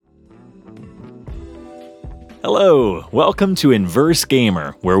Hello, welcome to Inverse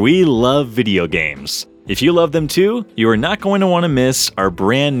Gamer, where we love video games. If you love them too, you are not going to want to miss our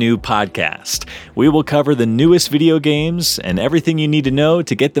brand new podcast. We will cover the newest video games and everything you need to know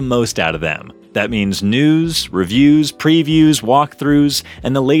to get the most out of them. That means news, reviews, previews, walkthroughs,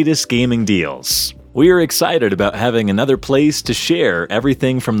 and the latest gaming deals. We are excited about having another place to share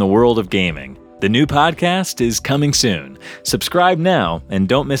everything from the world of gaming. The new podcast is coming soon. Subscribe now and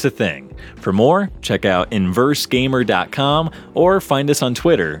don't miss a thing. For more, check out inversegamer.com or find us on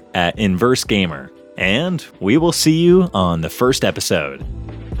Twitter at InverseGamer. And we will see you on the first episode.